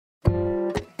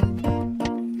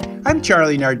I'm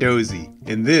Charlie Nardozzi,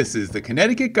 and this is the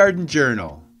Connecticut Garden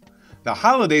Journal. The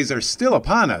holidays are still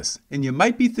upon us, and you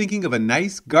might be thinking of a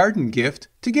nice garden gift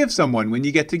to give someone when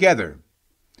you get together.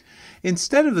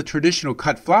 Instead of the traditional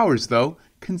cut flowers, though,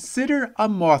 consider a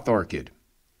moth orchid.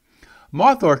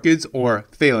 Moth orchids, or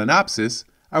Phalenopsis,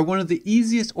 are one of the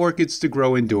easiest orchids to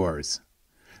grow indoors.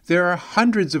 There are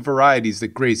hundreds of varieties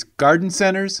that grace garden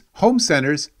centers, home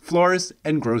centers, florists,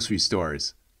 and grocery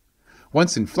stores.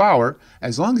 Once in flower,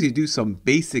 as long as you do some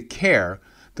basic care,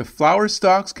 the flower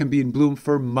stalks can be in bloom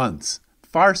for months,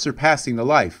 far surpassing the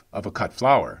life of a cut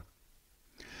flower.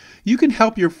 You can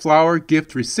help your flower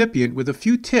gift recipient with a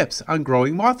few tips on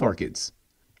growing moth orchids.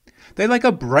 They like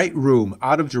a bright room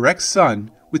out of direct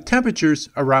sun with temperatures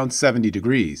around 70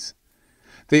 degrees.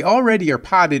 They already are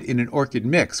potted in an orchid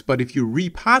mix, but if you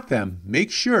repot them, make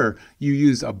sure you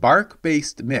use a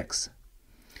bark-based mix.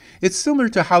 It's similar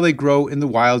to how they grow in the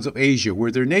wilds of Asia where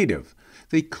they're native.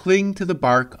 They cling to the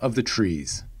bark of the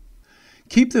trees.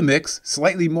 Keep the mix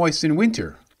slightly moist in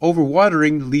winter.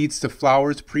 Overwatering leads to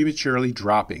flowers prematurely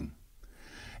dropping.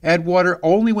 Add water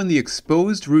only when the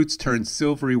exposed roots turn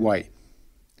silvery white.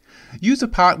 Use a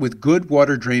pot with good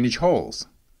water drainage holes.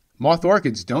 Moth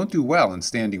orchids don't do well in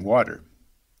standing water.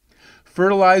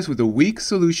 Fertilize with a weak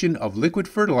solution of liquid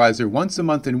fertilizer once a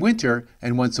month in winter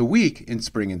and once a week in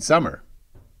spring and summer.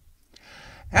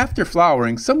 After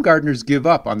flowering, some gardeners give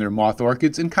up on their moth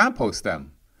orchids and compost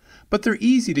them, but they're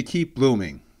easy to keep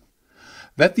blooming.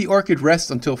 Let the orchid rest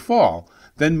until fall,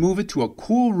 then move it to a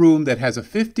cool room that has a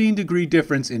 15-degree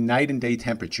difference in night and day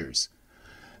temperatures.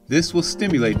 This will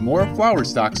stimulate more flower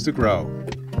stalks to grow.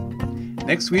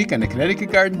 Next week on the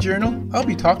Connecticut Garden Journal, I'll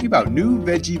be talking about new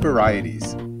veggie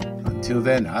varieties. Until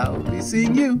then, I'll be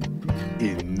seeing you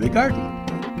in the garden.